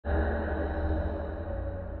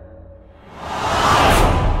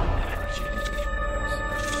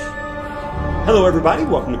Hello everybody,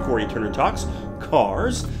 welcome to Cory Turner Talks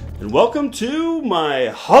Cars, and welcome to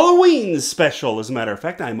my Halloween special. As a matter of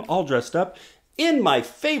fact, I'm all dressed up in my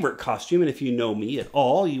favorite costume, and if you know me at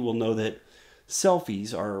all, you will know that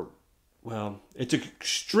selfies are, well, it's an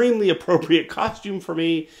extremely appropriate costume for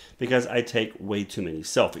me because I take way too many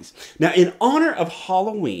selfies. Now, in honor of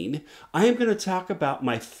Halloween, I am going to talk about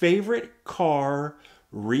my favorite car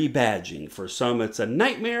rebadging. For some, it's a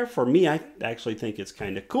nightmare. For me, I actually think it's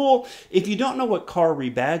kind of cool. If you don't know what car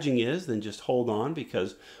rebadging is, then just hold on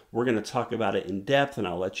because we're going to talk about it in depth and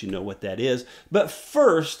I'll let you know what that is. But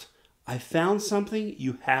first, I found something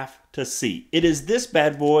you have to see. It is this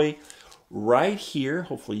bad boy right here.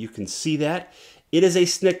 Hopefully you can see that. It is a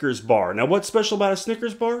Snickers bar. Now, what's special about a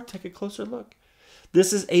Snickers bar? Take a closer look.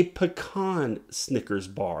 This is a pecan Snickers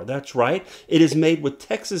bar. That's right. It is made with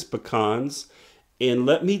Texas pecans. And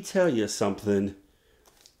let me tell you something,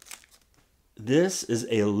 this is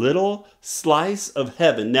a little slice of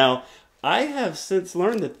heaven. Now, I have since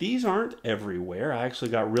learned that these aren't everywhere. I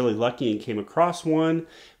actually got really lucky and came across one.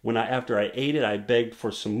 After I ate it, I begged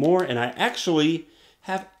for some more, and I actually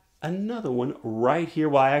have another one right here.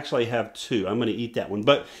 Well, I actually have two. I'm going to eat that one.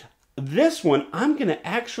 But this one, I'm going to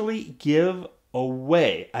actually give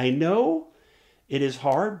away. I know it is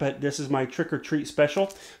hard, but this is my trick-or-treat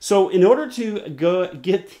special. So in order to go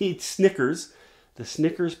get the Snickers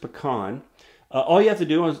Pecan, all you have to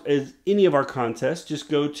do is any of our contests, just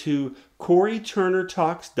go to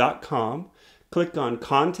CoryTurnerTalks.com, click on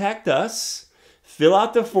Contact Us, fill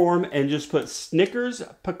out the form, and just put Snickers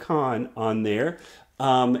Pecan on there.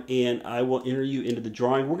 And I will enter you into the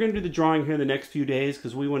drawing. We're going to do the drawing here in the next few days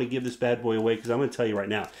because we want to give this bad boy away, because I'm going to tell you right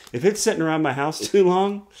now, if it's sitting around my house too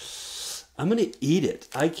long, I'm going to eat it.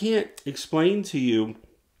 I can't explain to you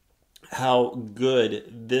how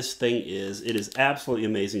good this thing is. It is absolutely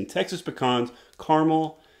amazing. Texas pecans,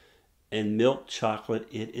 caramel, and milk chocolate.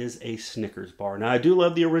 It is a Snickers bar. Now, I do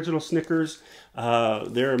love the original Snickers.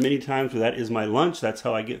 There are many times where that is my lunch. That's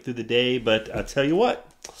how I get through the day. But I'll tell you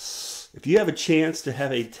what, if you have a chance to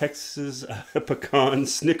have a Texas pecan,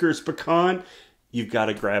 Snickers pecan, you've got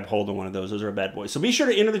to grab hold of one of those. Those are a bad boy. So be sure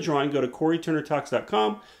to enter the drawing. Go to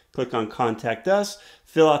CoryTurnerTalks.com, click on Contact Us,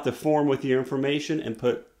 fill out the form with your information, and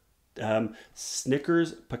put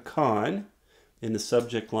Snickers Pecan in the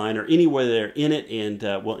subject line or anywhere there in it, and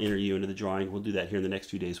we'll enter you into the drawing. We'll do that here in the next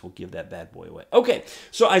few days. We'll give that bad boy away. Okay,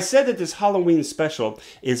 so I said that this Halloween special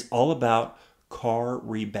is all about car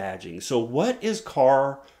rebadging. So what is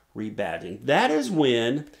car rebadging? That is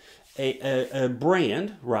when a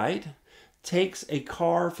brand, right, takes a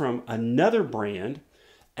car from another brand,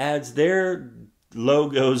 adds their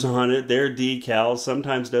logos on it, their decals,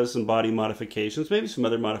 sometimes does some body modifications, maybe some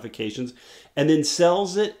other modifications, and then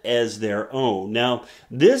sells it as their own. Now,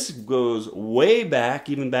 this goes way back,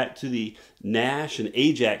 even back to the Nash and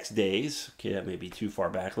Ajax days. Okay, that may be too far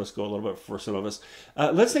back. Let's go a little bit for some of us.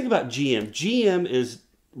 Let's think about GM. GM is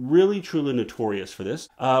really, truly notorious for this.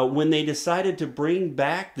 When they decided to bring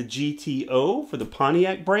back the GTO for the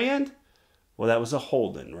Pontiac brand, well, that was a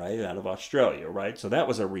Holden, right, out of Australia, right? So that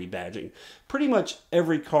was a rebadging. Pretty much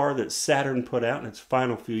every car that Saturn put out in its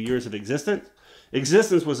final few years of existence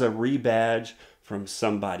was a rebadge from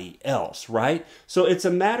somebody else, right? So it's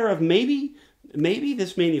a matter of maybe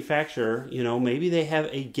this manufacturer, you know, maybe they have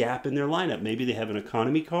a gap in their lineup. Maybe they have an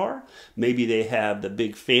economy car. Maybe they have the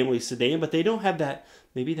big family sedan, but they don't have that,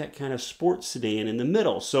 maybe that kind of sports sedan in the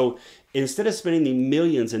middle. So instead of spending the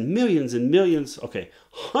millions and millions and millions, okay,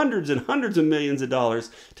 hundreds and hundreds of millions of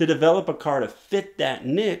dollars to develop a car to fit that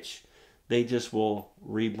niche, they just will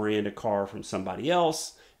rebrand a car from somebody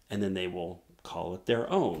else, and then they will call it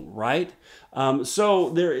their own, right? So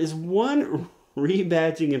there is one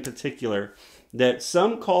rebadging in particular that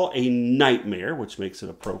some call a nightmare, which makes it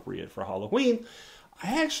appropriate for Halloween.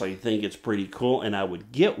 I actually think it's pretty cool, and I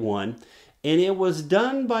would get one. And it was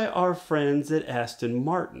done by our friends at Aston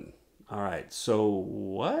Martin. All right, so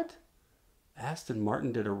what? Aston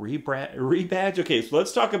Martin did a rebadge? Okay, so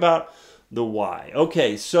let's talk about the why.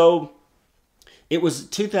 Okay, so it was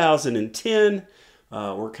 2010.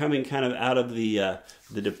 We're coming kind of out of the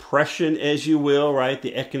depression, as you will, right?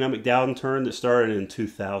 The economic downturn that started in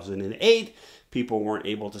 2008. People weren't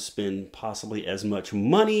able to spend possibly as much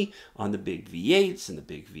money on the big V8s and the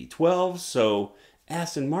big V12s. So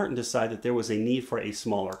Aston Martin decided that there was a need for a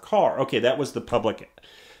smaller car. Okay, that was the public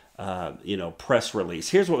press release.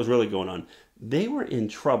 Here's what was really going on. They were in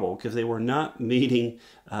trouble because they were not meeting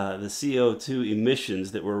the CO2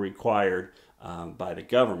 emissions that were required by the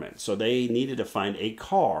government. So they needed to find a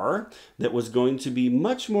car that was going to be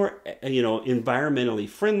much more, environmentally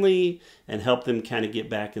friendly and help them kind of get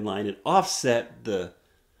back in line and offset the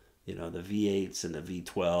you know, the V8s and the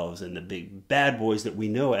V12s and the big bad boys that we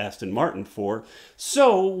know Aston Martin for.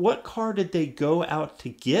 So what car did they go out to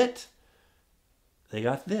get? They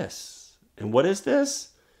got this. And what is this?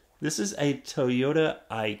 This is a Toyota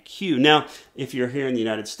IQ. Now, if you're here in the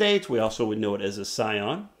United States, we also would know it as a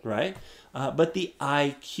Scion, right? But the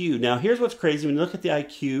IQ. Now, here's what's crazy. When you look at the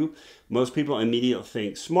IQ, most people immediately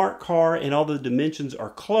think smart car, and all the dimensions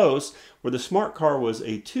are close. Where the smart car was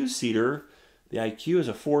a two-seater, the IQ is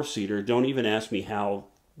a four-seater. Don't even ask me how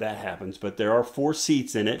that happens, but there are 4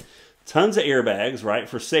 seats in it. Tons of airbags, right,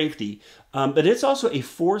 for safety. But it's also a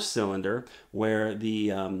 4-cylinder where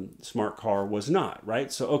the smart car was not,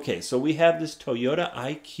 right? So, okay, so we have this Toyota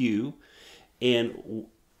IQ, and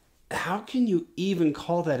how can you even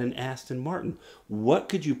call that an Aston Martin? What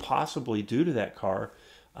could you possibly do to that car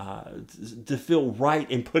to feel right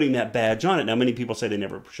in putting that badge on it? Now, many people say they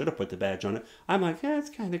never should have put the badge on it. I'm like, yeah, it's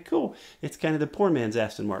kind of cool. It's kind of the poor man's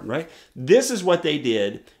Aston Martin, right? This is what they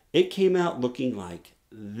did. It came out looking like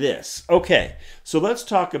this. Okay, so let's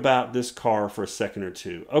talk about this car for a second or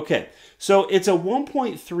two. Okay, so it's a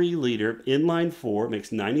 1.3 liter inline 4,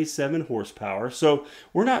 makes 97 horsepower. So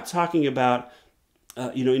we're not talking about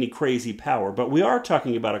you know, any crazy power, but we are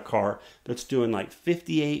talking about a car that's doing like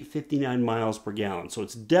 58, 59 miles per gallon. So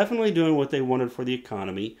it's definitely doing what they wanted for the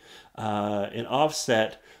economy and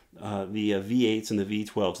offset the V8s and the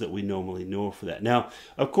V12s that we normally know for that. Now,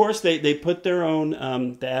 of course, they put their own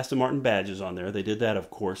the Aston Martin badges on there. They did that, of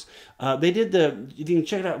course. They did you can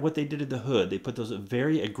check out what they did at the hood. They put those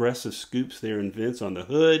very aggressive scoops there and vents on the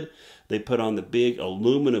hood. They put on the big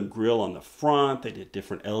aluminum grill on the front. They did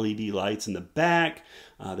different LED lights in the back.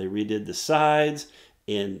 They redid the sides.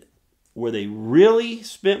 And where they really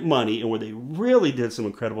spent money and where they really did some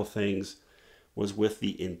incredible things was with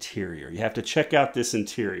the interior. You have to check out this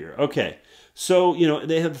interior. Okay, so, you know,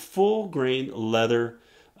 they have full grain leather.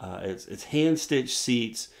 It's hand-stitched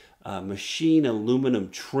seats, machine aluminum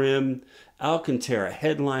trim, Alcantara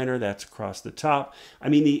headliner, that's across the top. I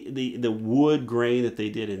mean, the wood grain that they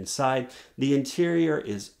did inside. The interior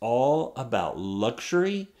is all about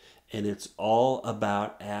luxury, and it's all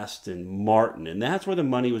about Aston Martin. And that's where the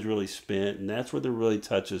money was really spent, and that's where the really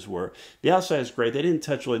touches were. The outside is great. They didn't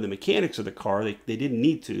touch really the mechanics of the car. They didn't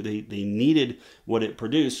need to. They needed what it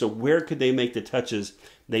produced. So where could they make the touches?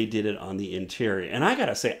 They did it on the interior. And I got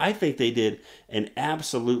to say, I think they did an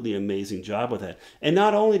absolutely amazing job with that. And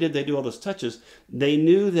not only did they do all those touches, they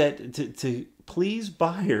knew that to please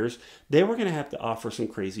buyers, they were going to have to offer some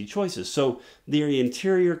crazy choices. So the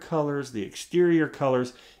interior colors, the exterior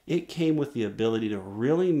colors, it came with the ability to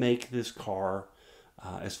really make this car,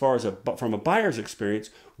 as far as from a buyer's experience,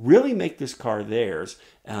 really make this car theirs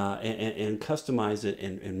and customize it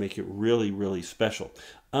and make it really, really special.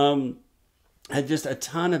 Had just a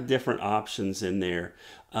ton of different options in there.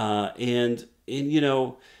 And you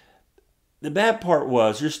know, the bad part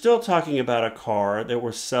was you're still talking about a car that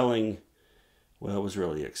we're selling. Well, it was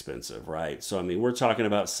really expensive, right? So, I mean, we're talking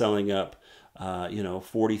about selling up, you know,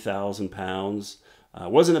 40,000 pounds.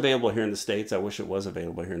 Wasn't available here in the States. I wish it was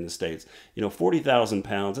available here in the States. You know, 40,000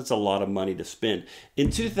 pounds, that's a lot of money to spend. In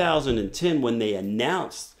 2010, when they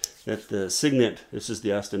announced that the Cygnet, this is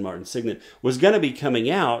the Aston Martin Cygnet, was going to be coming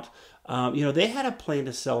out, you know, they had a plan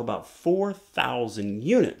to sell about 4,000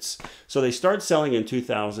 units. So they started selling in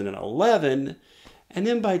 2011, and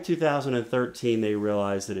then by 2013, they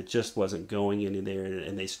realized that it just wasn't going anywhere,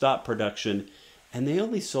 and they stopped production, and they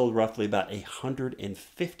only sold roughly about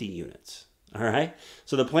 150 units. All right?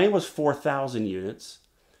 So the plan was 4,000 units.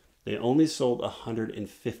 They only sold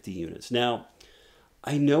 150 units. Now,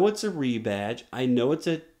 I know it's a rebadge. I know it's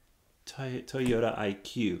a Toyota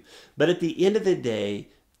IQ. But at the end of the day,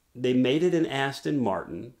 they made it an Aston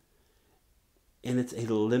Martin, and it's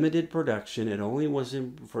a limited production. It only was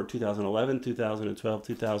in for 2011, 2012,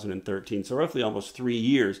 2013, so roughly almost 3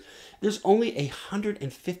 years. There's only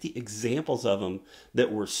 150 examples of them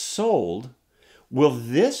that were sold. Will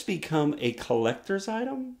this become a collector's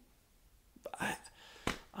item?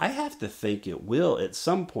 I have to think it will at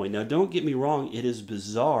some point. Now, don't get me wrong, it is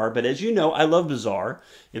bizarre, but as you know, I love bizarre.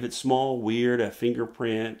 If it's small, weird, a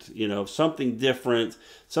fingerprint, you know, something different,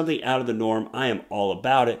 something out of the norm, I am all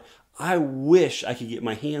about it. I wish I could get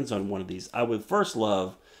my hands on one of these. I would first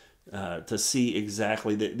love to see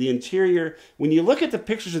exactly the interior. When you look at the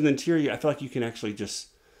pictures of the interior, I feel like you can actually just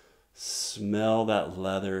smell that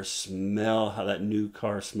leather, smell how that new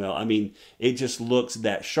car smell. I mean, it just looks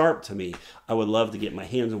that sharp to me. I would love to get my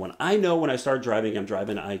hands on one. I know when I start driving, I'm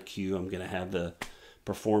driving an IQ. I'm going to have the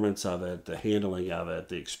performance of it, the handling of it,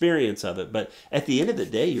 the experience of it. But at the end of the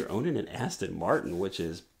day, you're owning an Aston Martin, which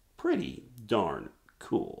is pretty darn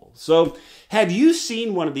Cool. So, have you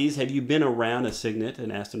seen one of these? Have you been around a Cygnet,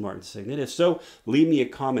 an Aston Martin Cygnet? If so, leave me a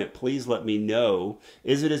comment. Please let me know.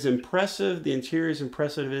 Is it as impressive? The interior is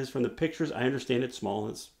impressive as from the pictures. I understand it's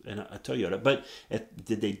small, and a Toyota, but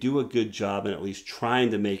did they do a good job in at least trying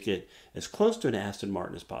to make it as close to an Aston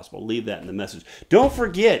Martin as possible? Leave that in the message. Don't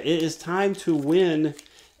forget, it is time to win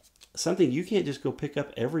something you can't just go pick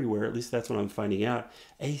up everywhere. At least that's what I'm finding out.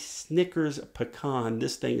 A Snickers Pecan.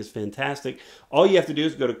 This thing is fantastic. All you have to do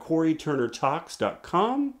is go to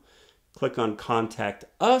CoryTurnerTalks.com, click on Contact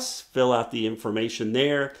Us, fill out the information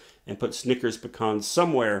there, and put Snickers Pecan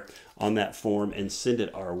somewhere on that form and send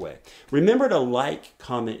it our way. Remember to like,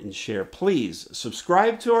 comment, and share. Please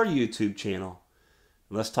subscribe to our YouTube channel.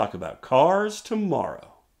 Let's talk about cars tomorrow.